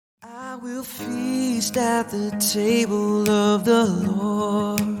I will feast at the table of the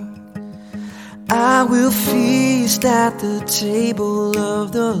Lord. I will feast at the table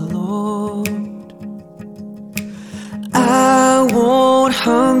of the Lord. I won't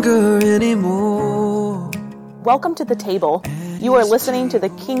hunger anymore. Welcome to The Table. You are listening to the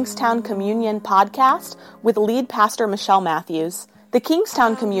Kingstown Communion podcast with lead pastor Michelle Matthews. The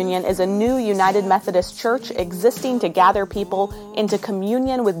Kingstown Communion is a new United Methodist church existing to gather people into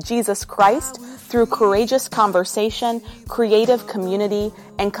communion with Jesus Christ through courageous conversation, creative community,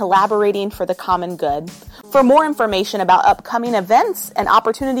 and collaborating for the common good. For more information about upcoming events and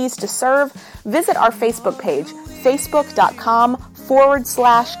opportunities to serve, visit our Facebook page,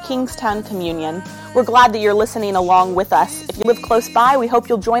 facebook.com/Kingstown Communion. We're glad that you're listening along with us. If you live close by, we hope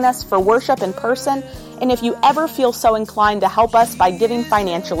you'll join us for worship in person. And if you ever feel so inclined to help us by giving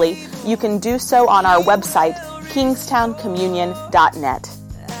financially, you can do so on our website, kingstowncommunion.net.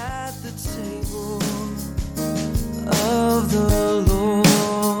 At the table of the Lord.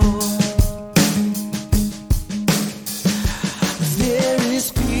 There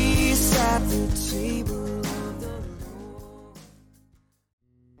is peace at the table of the Lord.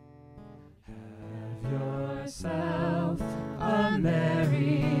 Have yourself a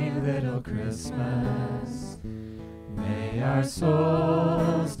merry little Christmas. May our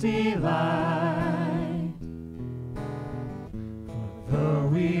souls delight. For though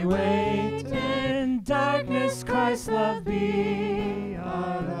we wait in darkness, Christ's love be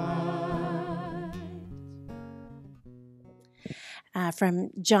our light.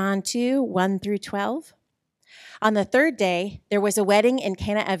 From John 2, 1 through 12. On the third day, there was a wedding in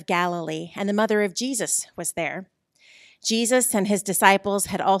Cana of Galilee, and the mother of Jesus was there. Jesus and his disciples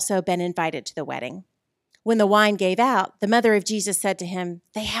had also been invited to the wedding. When the wine gave out, the mother of Jesus said to him,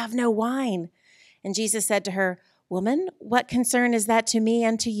 "They have no wine." And Jesus said to her, "Woman, what concern is that to me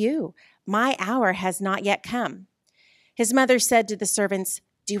and to you? My hour has not yet come." His mother said to the servants,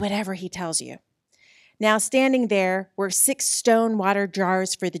 "Do whatever he tells you." Now standing there were 6 stone water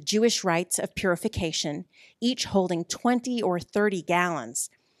jars for the Jewish rites of purification, each holding 20 or 30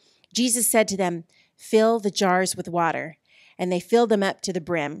 gallons. Jesus said to them, "Fill the jars with water," and they filled them up to the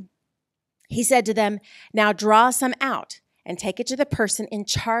brim. He said to them, "Now draw some out and take it to the person in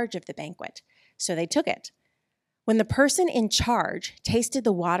charge of the banquet." So they took it. When the person in charge tasted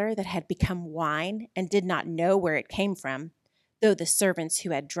the water that had become wine and did not know where it came from, though the servants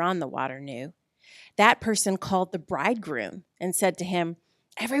who had drawn the water knew, that person called the bridegroom and said to him,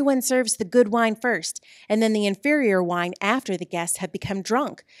 "Everyone serves the good wine first, and then the inferior wine after the guests have become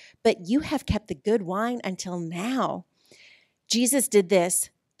drunk. But you have kept the good wine until now." Jesus did this,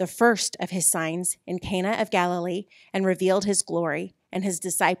 the first of his signs, in Cana of Galilee, and revealed his glory, and his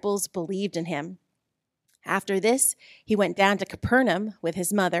disciples believed in him. After this, he went down to Capernaum with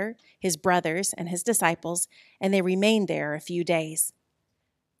his mother, his brothers, and his disciples, and they remained there a few days.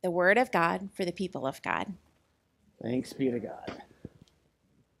 The word of God for the people of God. Thanks be to God.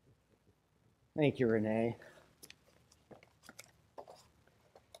 Thank you, Renee.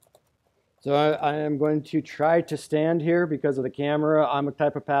 So I am going to try to stand here because of the camera. I'm a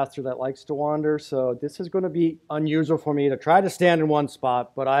type of pastor that likes to wander, so this is going to be unusual for me to try to stand in one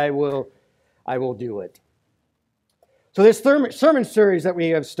spot, but I will do it. So this sermon series that we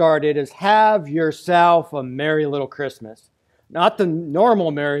have started is Have Yourself a Merry Little Christmas. Not the normal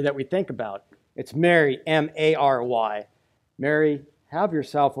Mary that we think about. It's Mary, M-A-R-Y. Mary, have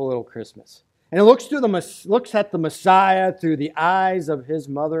yourself a little Christmas. And it looks at the Messiah through the eyes of his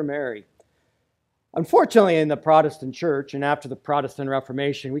mother Mary. Unfortunately, in the Protestant church and after the Protestant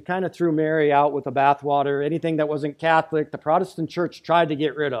Reformation, we kind of threw Mary out with the bathwater. Anything that wasn't Catholic, the Protestant church tried to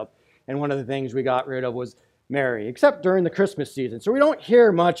get rid of. And one of the things we got rid of was Mary, except during the Christmas season. So we don't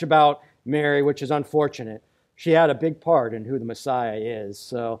hear much about Mary, which is unfortunate. She had a big part in who the Messiah is.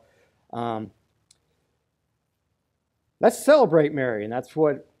 So let's celebrate Mary, and that's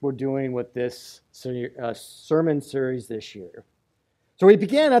what we're doing with this sermon series this year. So we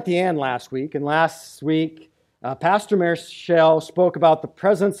began at the end last week, and last week Pastor Michelle spoke about the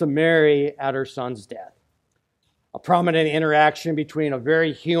presence of Mary at her son's death, a prominent interaction between a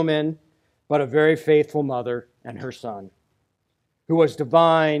very human but a very faithful mother and her son, who was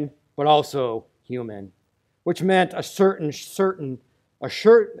divine but also human, which meant a sure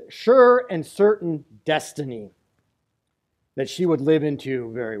and certain destiny that she would live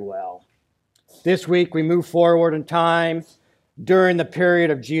into very well. This week we move forward in time during the period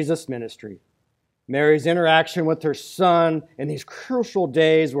of Jesus' ministry. Mary's interaction with her son in these crucial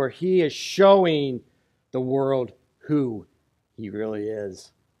days where he is showing the world who he really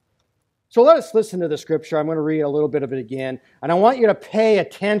is. So let us listen to the scripture. I'm going to read a little bit of it again. And I want you to pay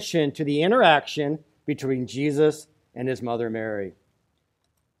attention to the interaction between Jesus and his mother Mary.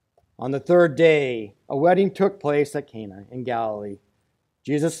 On the third day, a wedding took place at Cana in Galilee.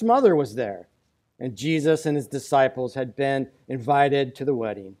 Jesus' mother was there, and Jesus and his disciples had been invited to the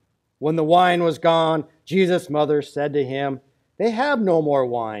wedding. When the wine was gone, Jesus' mother said to him, "They have no more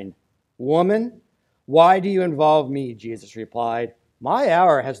wine." "Woman, why do you involve me?" Jesus replied. "My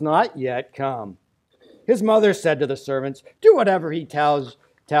hour has not yet come." His mother said to the servants, "Do whatever he tells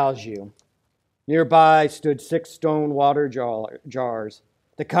you." Nearby stood 6 stone water jars,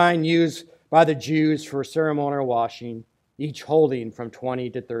 the kind used by the Jews for ceremonial washing, each holding from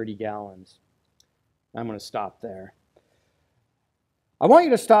 20 to 30 gallons. I'm going to stop there. I want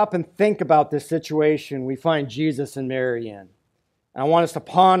you to stop and think about this situation we find Jesus and Mary in. And I want us to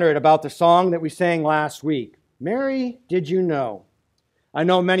ponder it about the song that we sang last week. Mary, did you know? I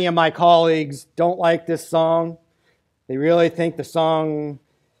know many of my colleagues don't like this song. They really think the song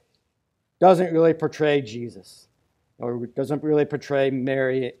doesn't really portray Jesus or doesn't really portray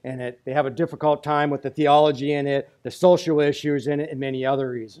Mary in it. They have a difficult time with the theology in it, the social issues in it, and many other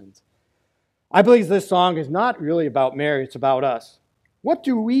reasons. I believe this song is not really about Mary, it's about us. What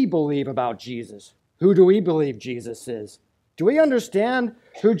do we believe about Jesus? Who do we believe Jesus is? Do we understand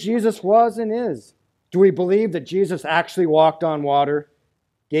who Jesus was and is? Do we believe that Jesus actually walked on water,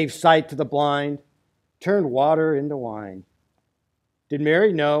 gave sight to the blind, turned water into wine? Did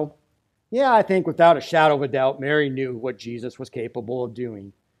Mary know? Yeah, I think without a shadow of a doubt, Mary knew what Jesus was capable of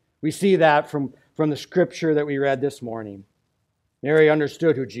doing. We see that from the scripture that we read this morning. Mary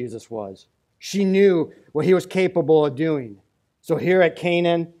understood who Jesus was. She knew what he was capable of doing. So here at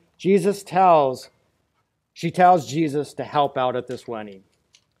Canaan, she tells Jesus to help out at this wedding.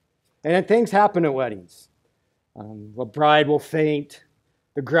 And then things happen at weddings. The bride will faint.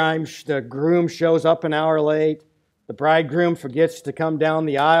 The groom shows up an hour late. The bridegroom forgets to come down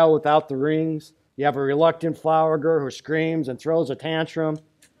the aisle without the rings. You have a reluctant flower girl who screams and throws a tantrum.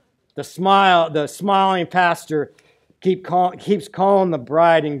 The smiling pastor keeps calling the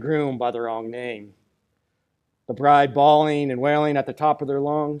bride and groom by the wrong name. The bride bawling and wailing at the top of their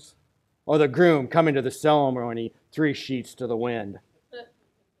lungs, or the groom coming to the ceremony 3 sheets to the wind.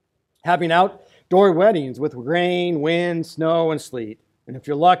 Having outdoor weddings with rain, wind, snow, and sleet. And if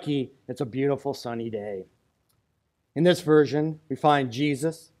you're lucky, it's a beautiful sunny day. In this version, we find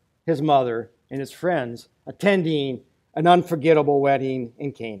Jesus, his mother, and his friends attending an unforgettable wedding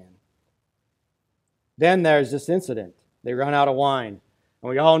in Canaan. Then there's this incident. They run out of wine. And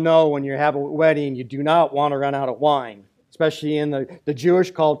we all know when you have a wedding, you do not want to run out of wine, especially in the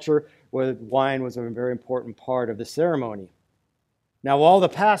Jewish culture where wine was a very important part of the ceremony. Now, all the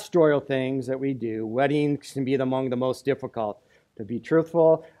pastoral things that we do, weddings can be among the most difficult. To be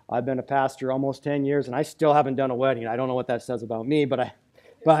truthful, I've been a pastor almost 10 years, and I still haven't done a wedding. I don't know what that says about me, but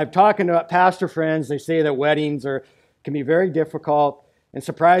I'm talking to pastor friends. They say that weddings can be very difficult and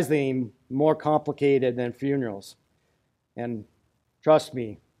surprisingly more complicated than funerals. And trust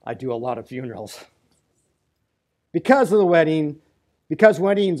me, I do a lot of funerals. Because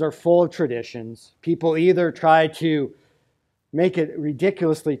weddings are full of traditions, people either try to make it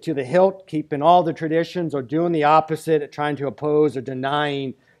ridiculously to the hilt, keeping all the traditions, or doing the opposite, trying to oppose or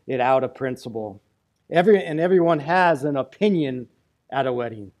denying it out of principle. Everyone has an opinion at a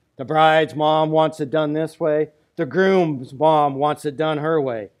wedding. The bride's mom wants it done this way. The groom's mom wants it done her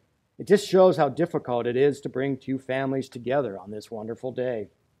way. It just shows how difficult it is to bring 2 families together on this wonderful day.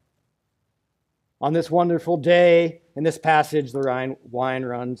 On this wonderful day, in this passage, the wine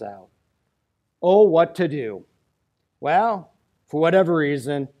runs out. Oh, what to do? Well, for whatever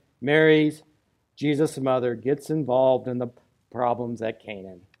reason, Mary's, Jesus' mother, gets involved in the problems at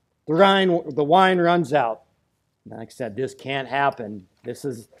Canaan. The wine runs out. Like I said, this can't happen. This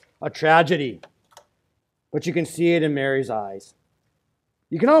is a tragedy. But you can see it in Mary's eyes.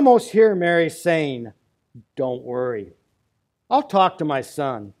 You can almost hear Mary saying, "Don't worry. I'll talk to my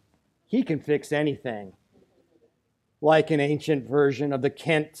son. He can fix anything." Like an ancient version of the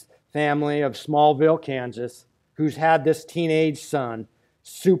Kent family of Smallville, Kansas, who's had this teenage son,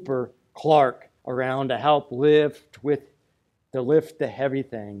 Super Clark, around to help lift the heavy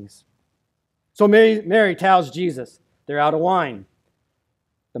things. So Mary tells Jesus they're out of wine.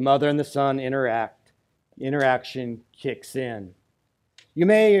 The mother and the son interaction kicks in. You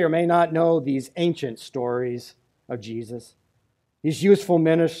may or may not know these ancient stories of Jesus. These useful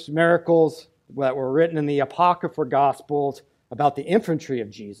miracles that were written in the Apocryphal Gospels about the infantry of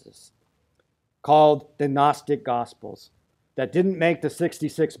Jesus, called the Gnostic Gospels, that didn't make the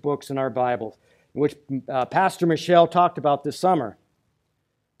 66 books in our Bible, which Pastor Michelle talked about this summer.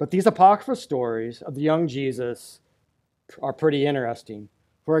 But these apocryphal stories of the young Jesus are pretty interesting.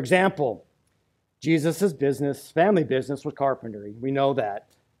 For example, Jesus' family business was carpentry. We know that.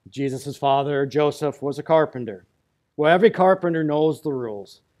 Jesus' father, Joseph, was a carpenter. Well, every carpenter knows the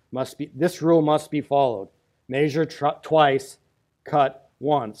rules. This rule must be followed. Measure twice, cut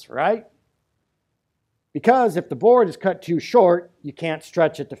once, right? Because if the board is cut too short, you can't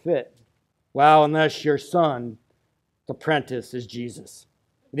stretch it to fit. Well, unless your son, the apprentice, is Jesus.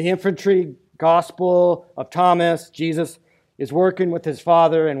 The infantry gospel of Thomas, Jesus is working with his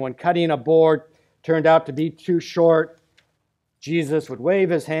father, and when cutting a board turned out to be too short, Jesus would wave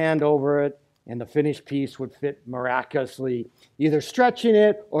his hand over it, and the finished piece would fit miraculously, either stretching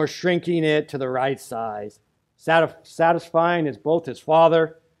it or shrinking it to the right size, satisfying both his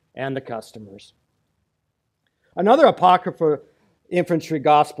father and the customers. Another apocryphal infantry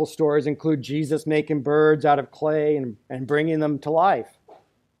gospel stories include Jesus making birds out of clay and bringing them to life,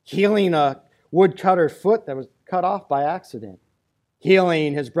 healing a woodcutter's foot that was cut off by accident,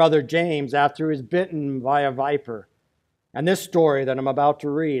 healing his brother James after he was bitten by a viper. And this story that I'm about to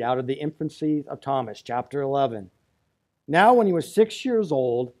read out of the infancy of Thomas, chapter 11. Now when he was 6 years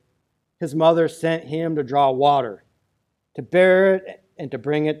old, his mother sent him to draw water, to bear it and to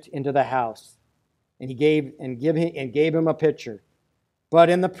bring it into the house. And he gave him a pitcher.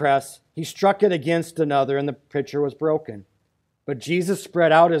 But in the press, he struck it against another, and the pitcher was broken. But Jesus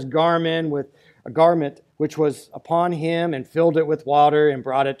spread out his garment which was upon him, and filled it with water, and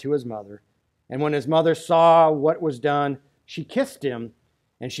brought it to his mother. And when his mother saw what was done, she kissed him,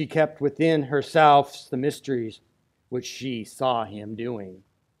 and she kept within herself the mysteries which she saw him doing.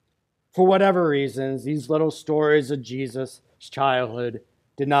 For whatever reasons, these little stories of Jesus' childhood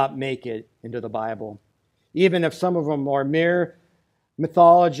did not make it into the Bible. Even if some of them are mere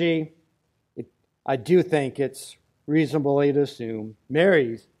mythology, I do think it's reasonably to assume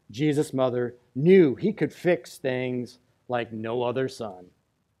Mary, Jesus' mother, knew he could fix things like no other son.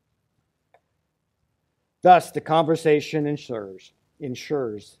 Thus, the conversation ensures,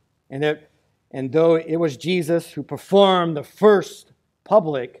 and though it was Jesus who performed the first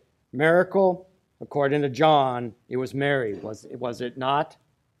public miracle, according to John, it was Mary, was it not,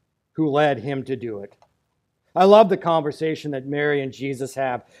 who led him to do it. I love the conversation that Mary and Jesus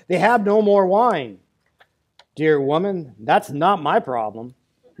have. They have no more wine. Dear woman, that's not my problem.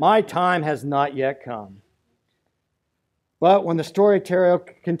 My time has not yet come. But when the storyteller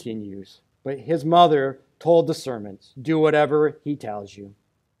continues, but his mother told the servants, do whatever he tells you.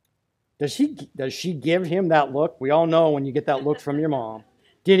 Does she give him that look? We all know when you get that look from your mom.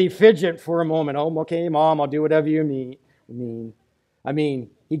 Did he fidget for a moment? Oh, okay, Mom, I'll do whatever you mean. I mean,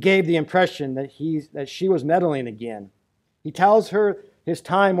 he gave the impression that she was meddling again. He tells her his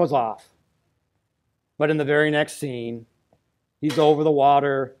time was off. But in the very next scene, he's over the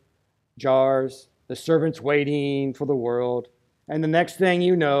water jars, the servant's waiting for the world, and the next thing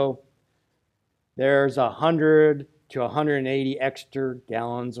you know, there's 100 to 180 extra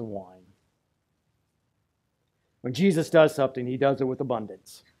gallons of wine. When Jesus does something, he does it with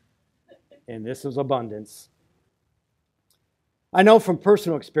abundance. And this is abundance. I know from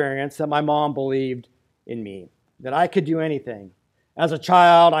personal experience that my mom believed in me, that I could do anything. As a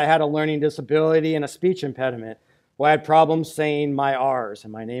child, I had a learning disability and a speech impediment. Well, I had problems saying my R's,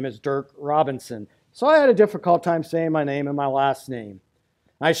 and my name is Dirk Robinson. So I had a difficult time saying my name and my last name.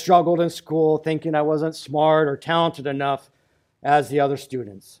 I struggled in school thinking I wasn't smart or talented enough as the other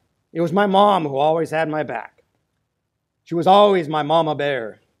students. It was my mom who always had my back. She was always my mama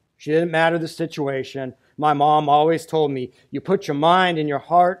bear. She didn't matter the situation. My mom always told me, you put your mind and your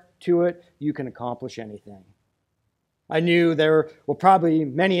heart to it, you can accomplish anything. I knew there were probably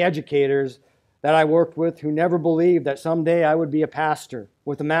many educators that I worked with who never believed that someday I would be a pastor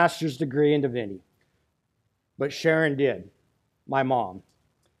with a master's degree in divinity. But Sharon did, my mom.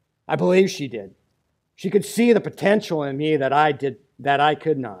 I believe she did. She could see the potential in me that I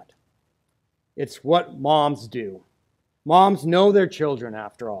could not. It's what moms do. Moms know their children,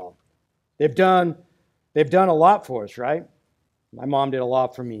 after all. They've done a lot for us, right? My mom did a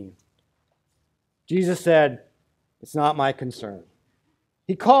lot for me. Jesus said, it's not my concern.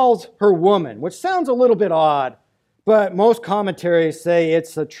 He calls her woman, which sounds a little bit odd, but most commentaries say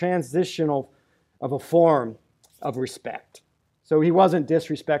it's a transitional of a form of respect. So he wasn't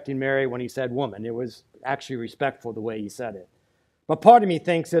disrespecting Mary when he said woman. It was actually respectful the way he said it. But part of me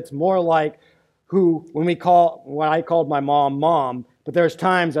thinks it's more like when I called my mom, but there's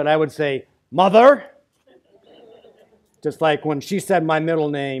times that I would say, mother. Just like when she said my middle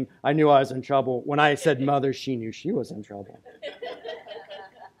name, I knew I was in trouble. When I said mother, she knew she was in trouble.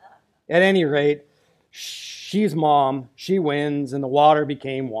 At any rate, She's mom. She wins, and the water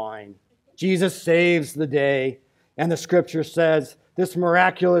became wine. Jesus saves the day, and the scripture says this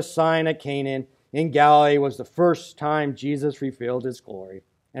miraculous sign at Canaan in Galilee was the first time Jesus revealed his glory,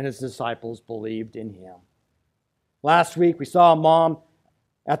 and his disciples believed in him. Last week, we saw a mom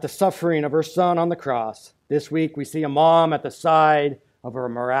at the suffering of her son on the cross. This week, we see a mom at the side of her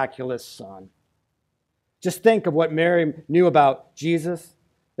miraculous son. Just think of what Mary knew about Jesus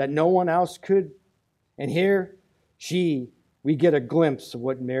that no one else could. And here, we get a glimpse of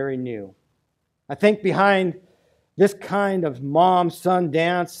what Mary knew. I think behind this kind of mom-son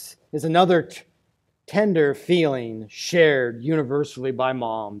dance is another tender feeling shared universally by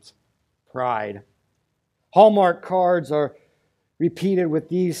moms: pride. Hallmark cards are repeated with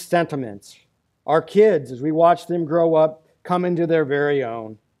these sentiments. Our kids, as we watch them grow up, come into their very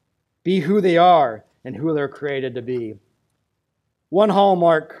own, be who they are and who they're created to be. One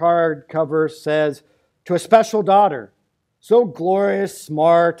Hallmark card cover says, "To a special daughter, so glorious,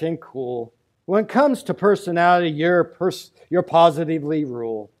 smart, and cool. When it comes to personality, you're positively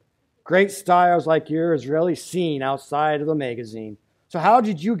rule. Great styles like yours rarely seen outside of the magazine. So how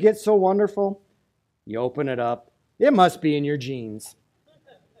did you get so wonderful?" You open it up. It must be in your genes.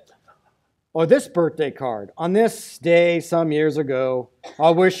 Or this birthday card. "On this day some years ago,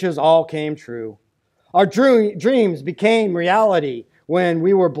 our wishes all came true. Our dreams became reality when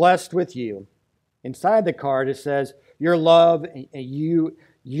we were blessed with you." Inside the card it says, your love and you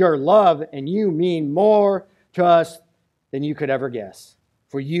mean more to us than you could ever guess.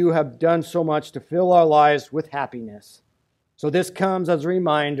 For you have done so much to fill our lives with happiness. So this comes as a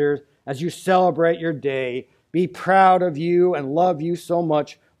reminder as you celebrate your day. Be proud of you and love you so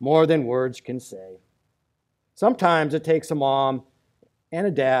much more than words can say. Sometimes it takes a mom and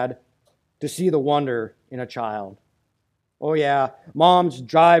a dad to see the wonder in a child. Oh yeah, moms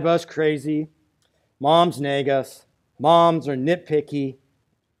drive us crazy. Moms nag us. Moms are nitpicky.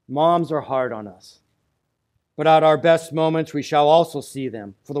 Moms are hard on us. But at our best moments, we shall also see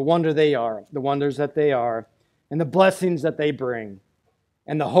them for the wonders that they are, and the blessings that they bring,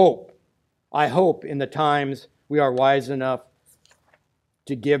 and the hope. I hope in the times we are wise enough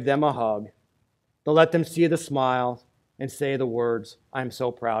to give them a hug, to let them see the smile and say the words, "I'm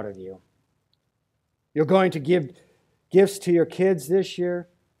so proud of you." You're going to give gifts to your kids this year?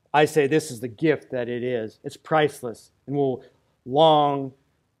 I say this is the gift that it is. It's priceless and will long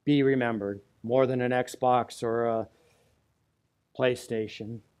be remembered, more than an Xbox or a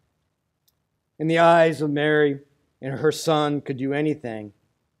PlayStation. In the eyes of Mary and her son could do anything.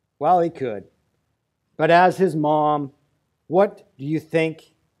 Well, he could. But as his mom, what do you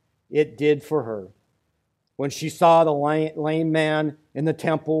think it did for her when she saw the lame man in the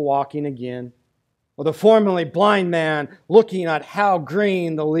temple walking again, or the formerly blind man looking at how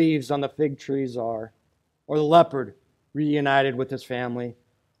green the leaves on the fig trees are, or the leopard reunited with his family,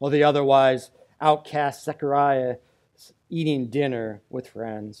 or the otherwise outcast Zechariah eating dinner with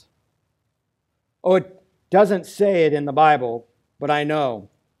friends? Oh, it doesn't say it in the Bible, but I know.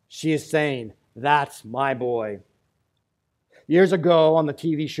 She is saying, "That's my boy." Years ago on the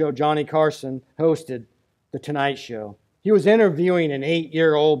TV show Johnny Carson hosted The Tonight Show, he was interviewing an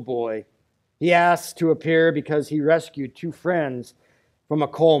 8-year-old boy. He asked to appear because he rescued 2 friends from a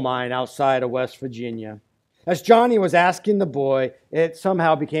coal mine outside of West Virginia. As Johnny was asking the boy, it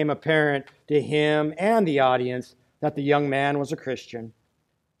somehow became apparent to him and the audience that the young man was a Christian.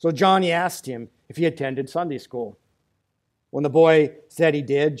 So Johnny asked him if he attended Sunday school. When the boy said he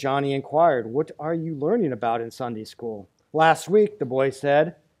did, Johnny inquired, "What are you learning about in Sunday school?" "Last week," the boy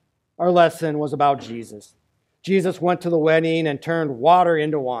said, "our lesson was about Jesus. Jesus went to the wedding and turned water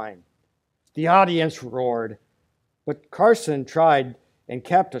into wine." The audience roared, but Carson tried and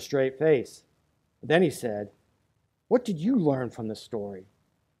kept a straight face. Then he said, "What did you learn from the story?"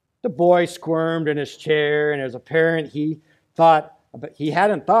 The boy squirmed in his chair, and it was apparent he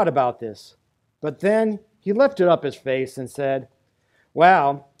hadn't thought about this. But then he lifted up his face and said,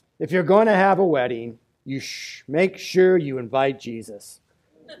 "Well, if you're going to have a wedding, you make sure you invite Jesus."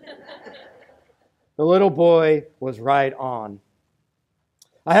 The little boy was right on.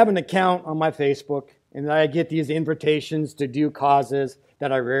 I have an account on my Facebook, and I get these invitations to do causes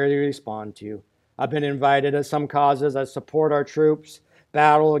that I rarely respond to. I've been invited to some causes that support our troops,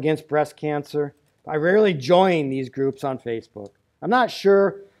 battle against breast cancer. I rarely join these groups on Facebook. I'm not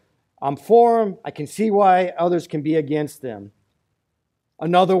sure I'm for them. I can see why others can be against them.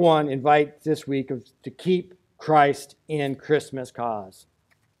 Another one invite this week to keep Christ in Christmas cause.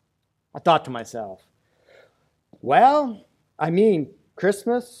 I thought to myself, well,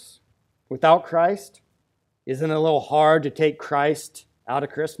 Christmas without Christ, isn't it a little hard to take Christ out of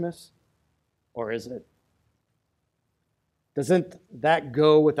Christmas? Or is it? Doesn't that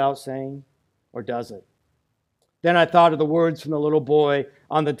go without saying, or does it? Then I thought of the words from the little boy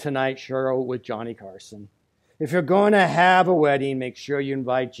on The Tonight Show with Johnny Carson. If you're going to have a wedding, make sure you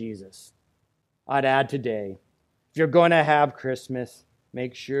invite Jesus. I'd add today, if you're going to have Christmas,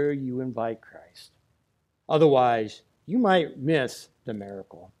 make sure you invite Christ. Otherwise, you might miss the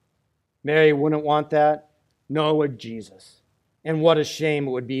miracle. Mary wouldn't want that, nor would Jesus. And what a shame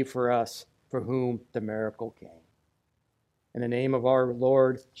it would be for us, for whom the miracle came. In the name of our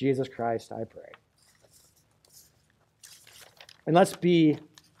Lord Jesus Christ, I pray. And let's be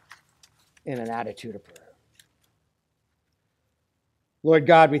in an attitude of prayer. Lord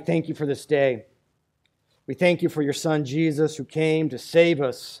God, we thank you for this day. We thank you for your Son, Jesus, who came to save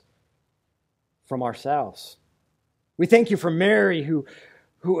us from ourselves. We thank you for Mary, who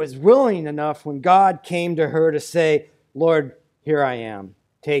was willing enough when God came to her to say, Lord, here I am.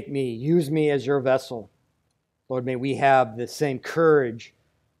 Take me. Use me as your vessel. Lord, may we have the same courage,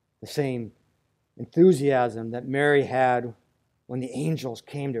 the same enthusiasm that Mary had when the angels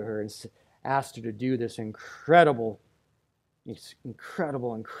came to her and asked her to do this incredible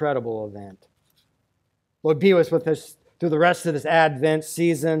event. Lord, be with us through the rest of this Advent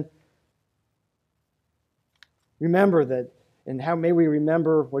season. Remember that, and how may we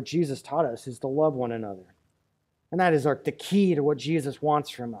remember what Jesus taught us is to love one another. And that is the key to what Jesus wants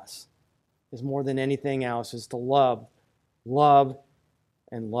from us, is more than anything else, is to love,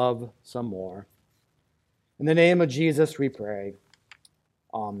 and love some more. In the name of Jesus we pray.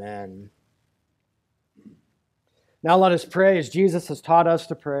 Amen. Now let us pray as Jesus has taught us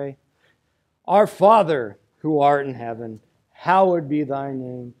to pray. Our Father, who art in heaven, hallowed be thy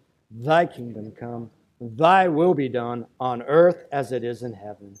name. Thy kingdom come. Thy will be done on earth as it is in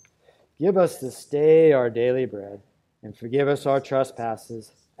heaven. Give us this day our daily bread, and forgive us our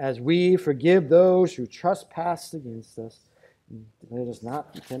trespasses, as we forgive those who trespass against us. And lead us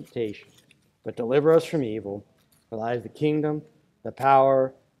not into temptation, but deliver us from evil. For thine is the kingdom, the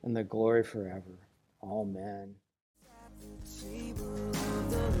power, and the glory forever. Amen.